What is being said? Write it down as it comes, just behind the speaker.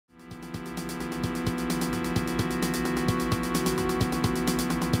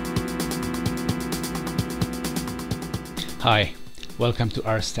Hi, welcome to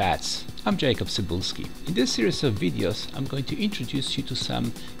our Stats. I'm Jacob Cybulski. In this series of videos, I'm going to introduce you to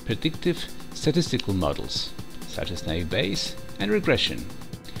some predictive statistical models, such as naive Bayes and regression,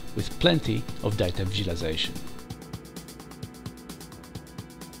 with plenty of data visualization.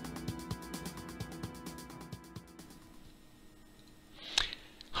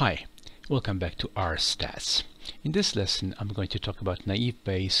 Hi, welcome back to our Stats. In this lesson, I'm going to talk about naive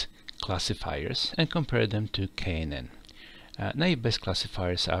Bayes classifiers and compare them to KNN. Naive Bayes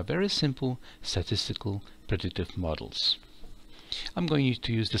classifiers are very simple statistical predictive models. I'm going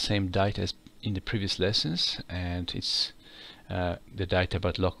to use the same data as in the previous lessons, and it's the data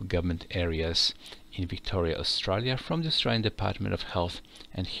about local government areas in Victoria, Australia from the Australian Department of Health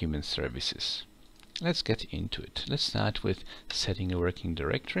and Human Services. Let's get into it. Let's start with setting a working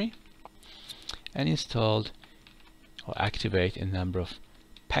directory and install or activate a number of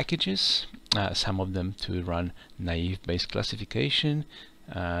packages, some of them to run naive Bayes classification,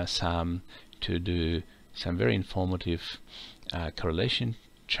 some to do some very informative correlation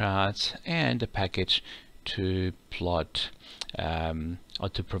charts, and a package to plot or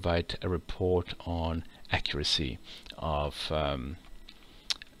to provide a report on accuracy of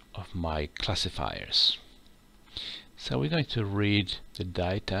my classifiers. So we're going to read the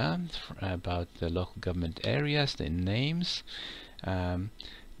data about the local government areas, the names,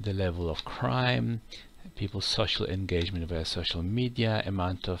 the level of crime, people's social engagement via social media,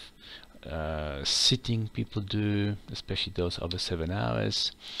 amount of sitting people do, especially those over 7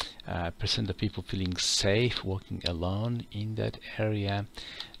 hours, percent of people feeling safe walking alone in that area,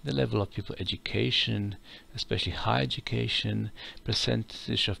 the level of people education, especially high education,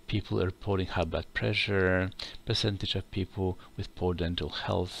 percentage of people reporting high blood pressure, percentage of people with poor dental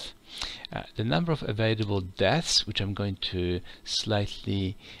health, the number of available deaths, which I'm going to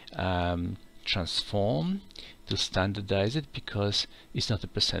slightly transform to standardize it, because it's not a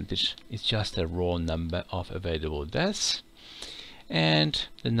percentage, it's just a raw number of available deaths, and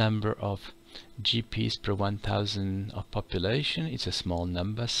the number of GPs per 1,000 of population. It's a small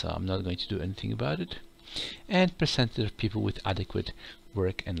number, so I'm not going to do anything about it, and percentage of people with adequate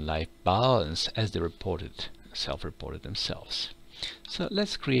work and life balance as they self-reported themselves. So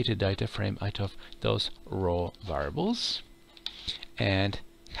let's create a data frame out of those raw variables and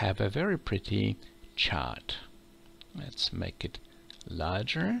have a very pretty chart. Let's make it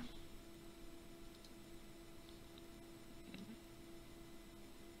larger.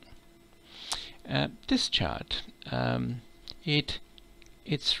 This chart,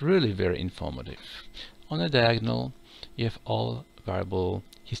 it's really very informative. On the diagonal, you have all variable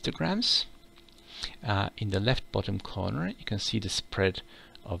histograms. In the left bottom corner, you can see the spread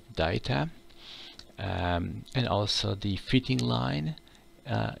of data, and also the fitting line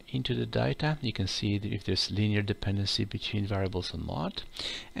into the data. You can see if there's linear dependency between variables or not.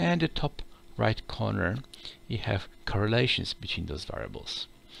 And the top right corner, you have correlations between those variables.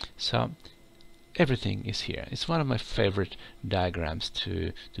 So everything is here. It's one of my favorite diagrams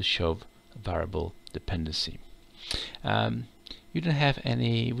to show variable dependency. We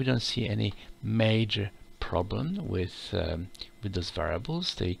don't see any major problem with those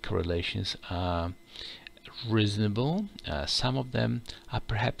variables. The correlations are reasonable. Some of them are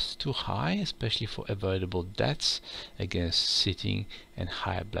perhaps too high, especially for avoidable deaths against sitting and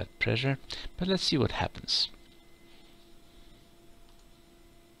high blood pressure. But let's see what happens.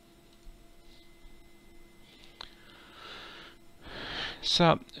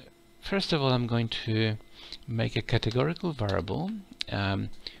 So first of all, I'm going to make a categorical variable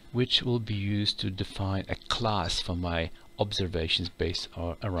which will be used to define a class for my observations based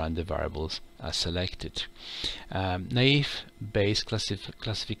around the variables are selected. Naive Bayes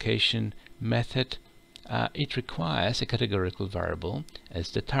classification method, it requires a categorical variable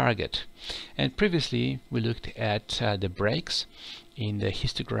as the target. And previously we looked at the breaks in the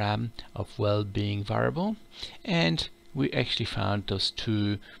histogram of well-being variable, and we actually found those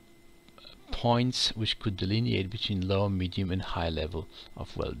two points which could delineate between low, medium and high level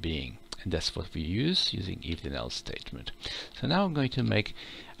of well-being, and that's what we use using if then else statement. So now I'm going to make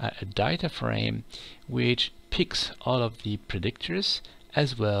a data frame which picks all of the predictors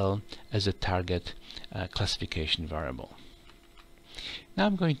as well as a target classification variable. Now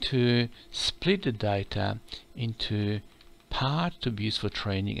I'm going to split the data into part to be used for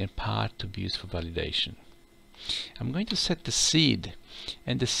training and part to be used for validation. I'm going to set the seed,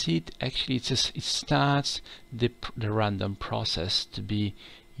 and the seed actually it starts the random process to be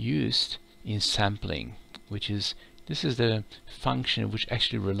used in sampling, this is the function which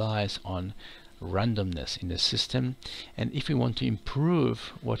actually relies on randomness in the system, and if we want to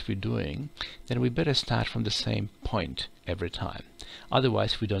improve what we're doing, then we better start from the same point every time.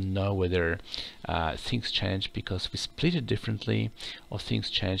 Otherwise we don't know whether things change because we split it differently, or things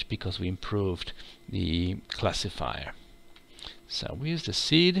change because we improved the classifier. So we use the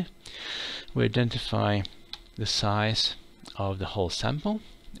seed, we identify the size of the whole sample,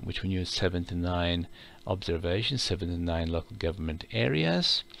 which we use 79 observations, 79 local government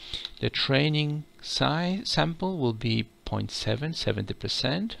areas. The training size sample will be 0.7,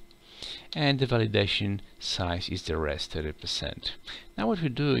 70%, and the validation size is the rest, 30%. Now what we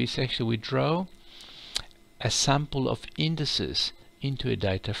do is actually we draw a sample of indices into a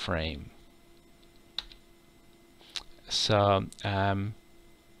data frame. So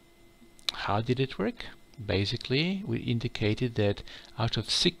how did it work? Basically, we indicated that out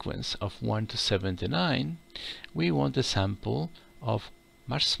of sequence of 1 to 79, we want a sample of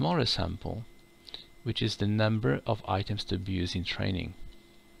much smaller sample, which is the number of items to be used in training.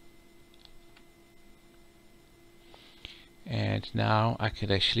 And now I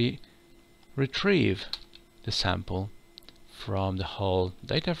can actually retrieve the sample from the whole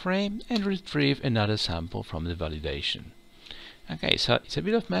data frame and retrieve another sample from the validation. Okay, so it's a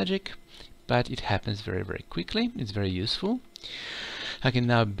bit of magic, but it happens very, very quickly. It's very useful. I can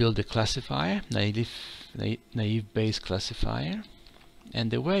now build a classifier, naive Bayes classifier, and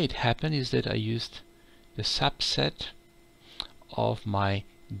the way it happened is that I used the subset of my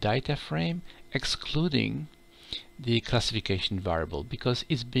data frame excluding the classification variable because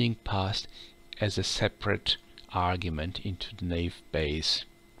it's being passed as a separate argument into the naive Bayes.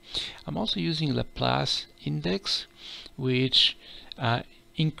 I'm also using Laplace index, which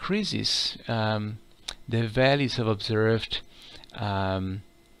increases the values of observed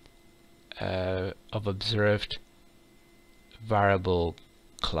variable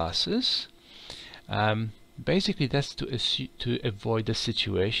classes. Basically, that's to avoid the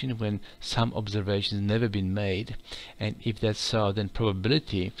situation when some observations never been made, and if that's so, then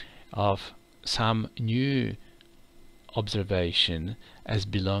probability of some new observation as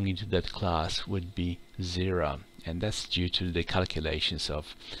belonging to that class would be 0, and that's due to the calculations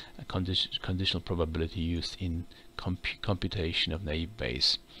of conditional probability used in computation of naive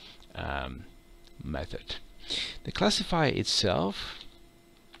Bayes method. The classifier itself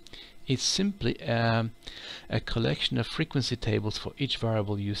is simply a collection of frequency tables for each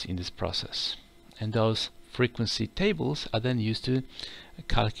variable used in this process, and those frequency tables are then used to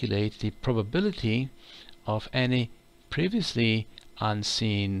calculate the probability of any previously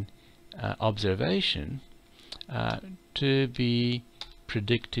unseen observation to be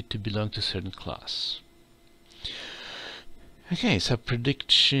predicted to belong to a certain class. Okay, so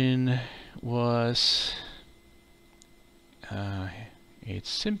prediction was it's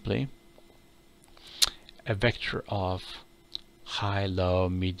simply a vector of high, low,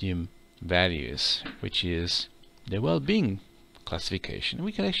 medium values, which is the well-being classification.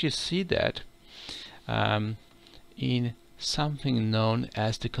 We can actually see that in something known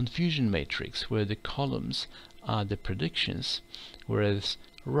as the confusion matrix, where the columns are the predictions, whereas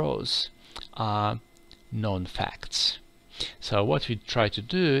rows are known facts. So what we try to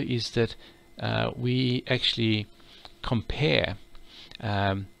do is that we actually compare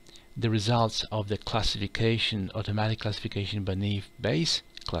the results of the classification, automatic classification by naive Bayes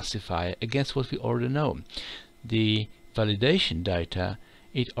classifier against what we already know. The validation data,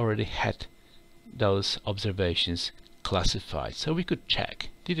 it already had those observations classified, so we could check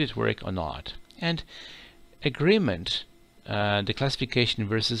did it work or not. And agreement, the classification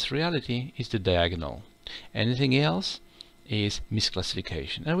versus reality, is the diagonal. Anything else is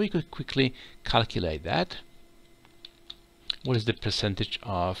misclassification, and we could quickly calculate that. What is the percentage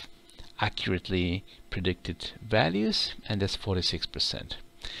of accurately predicted values? And that's 46%.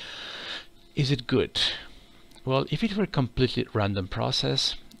 Is it good? Well, if it were a completely random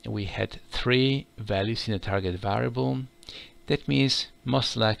process, we had 3 values in a target variable, that means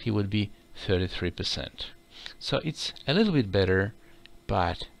most likely would be 33%. So it's a little bit better,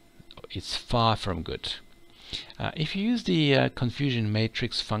 but it's far from good. If you use the confusion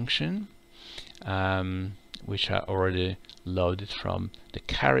matrix function, which I already loaded from the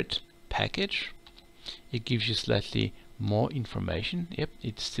caret package, it gives you slightly more information. Yep,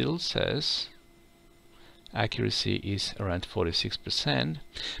 it still says accuracy is around 46%,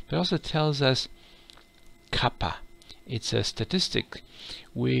 but also tells us kappa. It's a statistic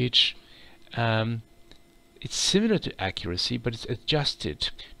which it's similar to accuracy, but it's adjusted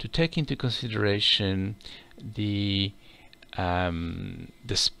to take into consideration the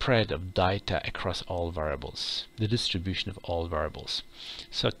the spread of data across all variables, the distribution of all variables.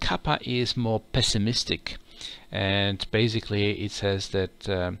 So kappa is more pessimistic, and basically it says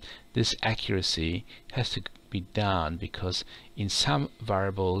that this accuracy has to be down because in some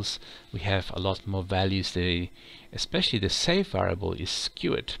variables we have a lot more values. Especially the safe variable is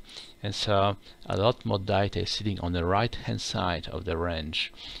skewed, and so a lot more data is sitting on the right hand side of the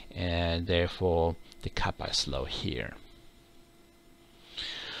range, and therefore the kappa is low here.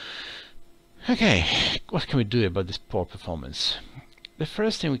 Okay, what can we do about this poor performance? The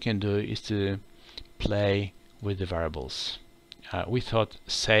first thing we can do is to play with the variables. We thought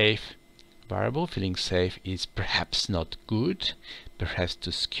safe variable, feeling safe, is perhaps not good, perhaps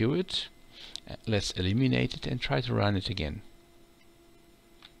too skewed. Let's eliminate it and try to run it again.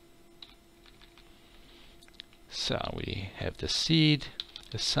 So we have the seed,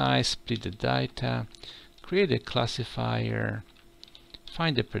 the size, split the data, create a classifier,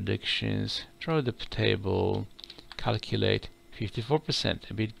 find the predictions, draw the table, calculate 54%,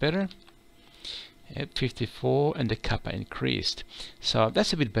 a bit better. At 54, and the kappa increased. So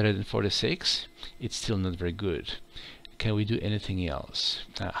that's a bit better than 46. It's still not very good. Can we do anything else?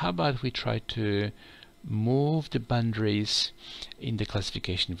 How about we try to move the boundaries in the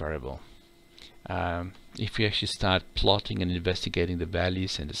classification variable? If we actually start plotting and investigating the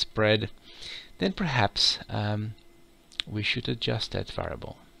values and the spread, then perhaps we should adjust that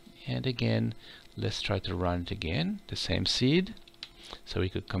variable. And again, let's try to run it again, the same seed. So we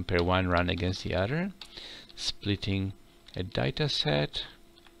could compare one run against the other, splitting a data set,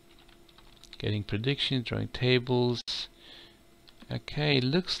 getting predictions, drawing tables. Okay,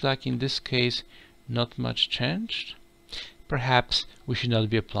 looks like in this case not much changed. Perhaps we should not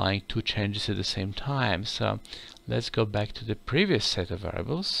be applying two changes at the same time. So let's go back to the previous set of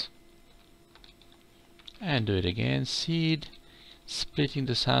variables and do it again. Seed, splitting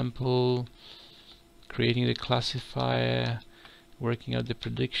the sample, creating the classifier, working out the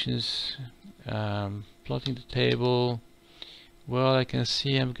predictions, plotting the table. Well, I can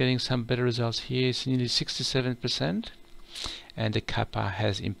see I'm getting some better results here. It's nearly 67%, and the kappa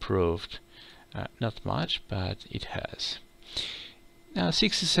has improved. Not much, but it has. Now,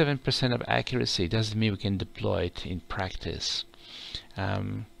 67% of accuracy doesn't mean we can deploy it in practice.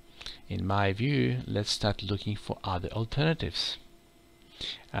 In my view, let's start looking for other alternatives.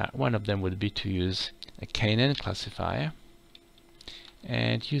 One of them would be to use a KNN classifier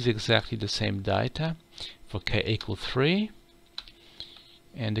and use exactly the same data for k equal 3,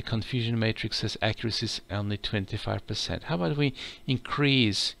 and the confusion matrix says accuracy is only 25%. How about we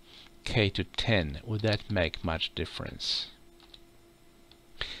increase k to 10? Would that make much difference?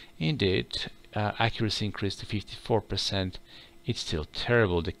 Indeed, accuracy increased to 54%. It's still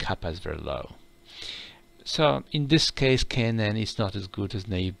terrible. The kappa is very low. So in this case, KNN is not as good as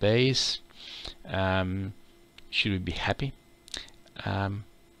naive Bayes. Should we be happy?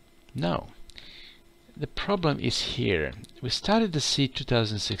 No. The problem is here. We started the seed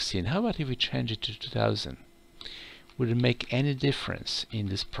 2016. How about if we change it to 2000? Would it make any difference in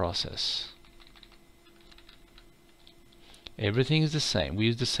this process? Everything is the same. We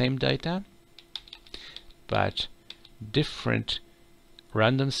use the same data, but different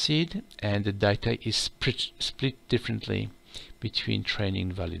random seed, and the data is split differently between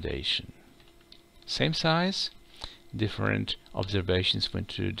training and validation. Same size, different observations went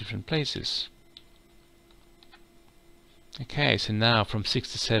to different places. Okay, so now from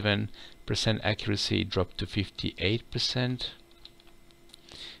 67% accuracy dropped to 58%,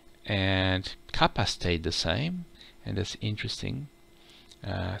 and kappa stayed the same, and that's interesting,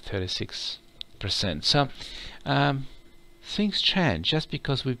 36%. So things change just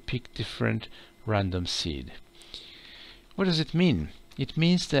because we pick different random seed. What does it mean? It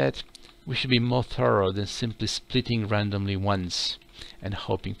means that we should be more thorough than simply splitting randomly once and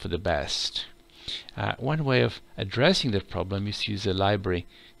hoping for the best. One way of addressing that problem is to use a library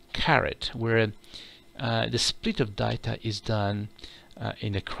caret, where the split of data is done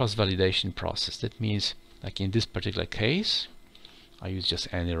in a cross-validation process. That means, like in this particular case, I use just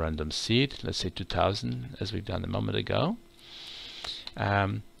any random seed, let's say 2000, as we've done a moment ago.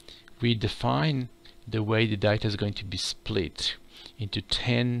 We define the way the data is going to be split into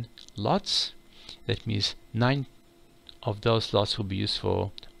 10 lots. That means 9 of those lots will be used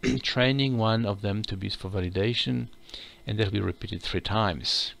for training, 1 of them to be used for validation, and that will be repeated 3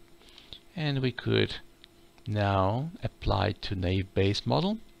 times. And we could now apply to naive Bayes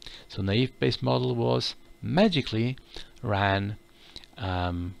model. So naive Bayes model was magically ran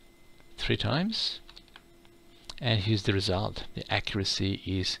 3 times, and here's the result. The accuracy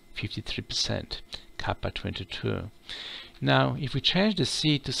is 53%, kappa 22. Now, if we change the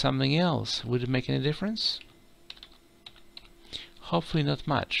seed to something else, would it make any difference? Hopefully not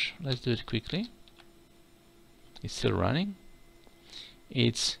much. Let's do it quickly. It's still running.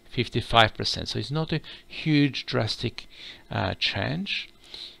 It's 55%, so it's not a huge drastic change.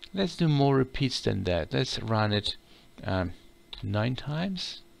 Let's do more repeats than that. Let's run it 9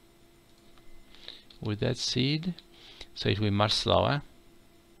 times with that seed, so it will be much slower.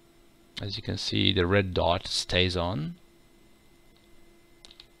 As you can see, the red dot stays on,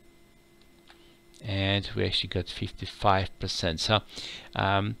 and we actually got 55%. So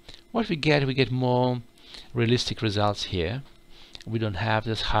what we get more realistic results here. We don't have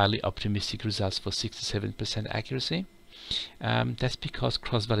those highly optimistic results for 67% accuracy. That's because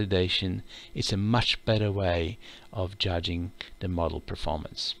cross-validation is a much better way of judging the model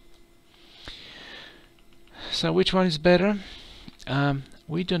performance. So which one is better?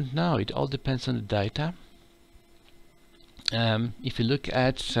 We don't know. It all depends on the data. If you look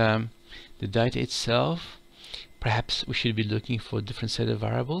at the data itself, perhaps we should be looking for a different set of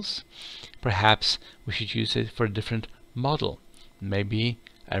variables. Perhaps we should use it for a different model, maybe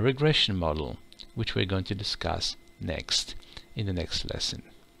a regression model, which we're going to discuss next in the next lesson.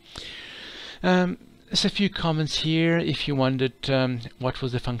 There's a few comments here. If you wondered what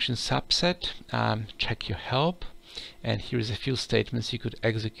was the function subset, check your help, and here's a few statements you could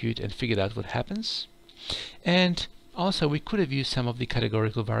execute and figure out what happens. And also we could have used some of the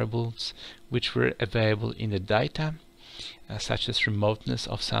categorical variables which were available in the data, such as remoteness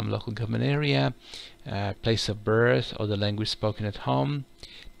of some local government area, place of birth, or the language spoken at home.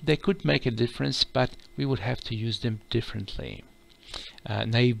 They could make a difference, but we would have to use them differently.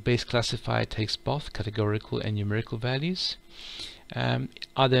 Naive Bayes classifier takes both categorical and numerical values.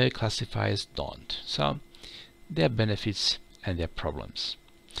 Other classifiers don't. So there are benefits and there are problems.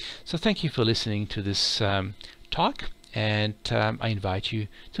 So thank you for listening to this talk, and I invite you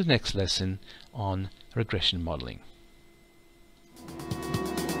to the next lesson on regression modeling.